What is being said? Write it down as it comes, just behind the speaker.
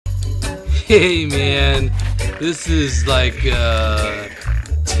Hey man, this is like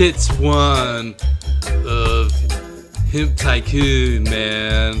tits one of Hemp Tycoon,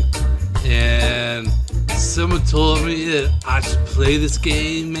 man. And someone told me that I should play this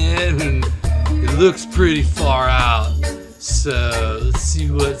game, man, and it looks pretty far out. So let's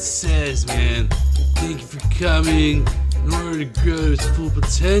see what it says, man. Thank you for coming. In order to grow to its full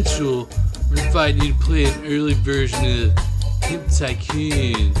potential, we're inviting you to play an early version of Hemp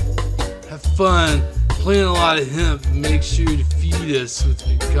Tycoon. Have fun playing a lot of hemp and make sure to feed us with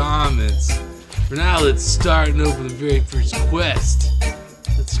your comments. For now, let's start and open the very first quest.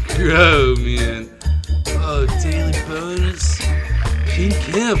 Let's grow, man. Oh, daily bonus. Pink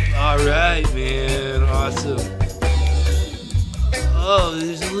hemp. Alright, man. Awesome. Oh,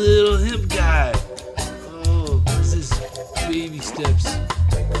 there's a little hemp guy. Oh, this is baby steps.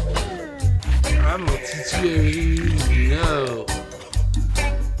 I'm gonna teach you everything you need to know.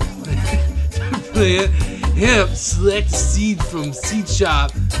 Plant hemp, select a seed from seed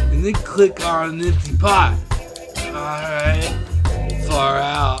shop, and then click on an empty pot. Alright, far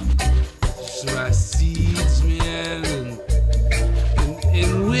out. Just my seeds, man,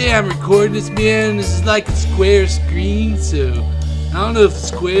 and the way I'm recording this, man, this is like a square screen, so I don't know if the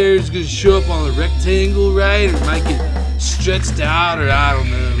square is gonna show up on the rectangle, right, or it might get stretched out, or I don't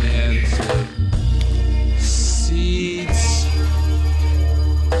know, man. So, seeds.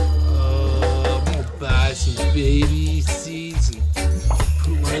 Some baby seeds and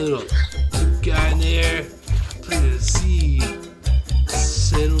put my little guy in there. Put in a seed.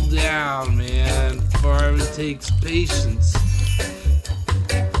 Settle down, man. Farming takes patience.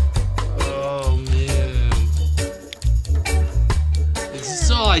 Oh man. Is this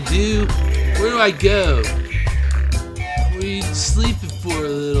all I do? Where do I go? What are you sleeping for,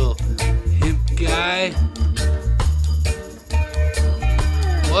 little hemp guy?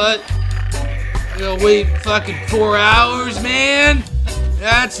 What? I gotta wait fucking 4 hours, man?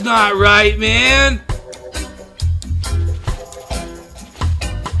 That's not right, man.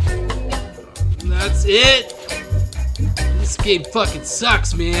 That's it? This game fucking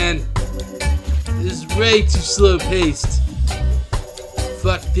sucks, man. This is way too slow paced.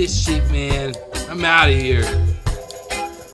 Fuck this shit, man. I'm out of here.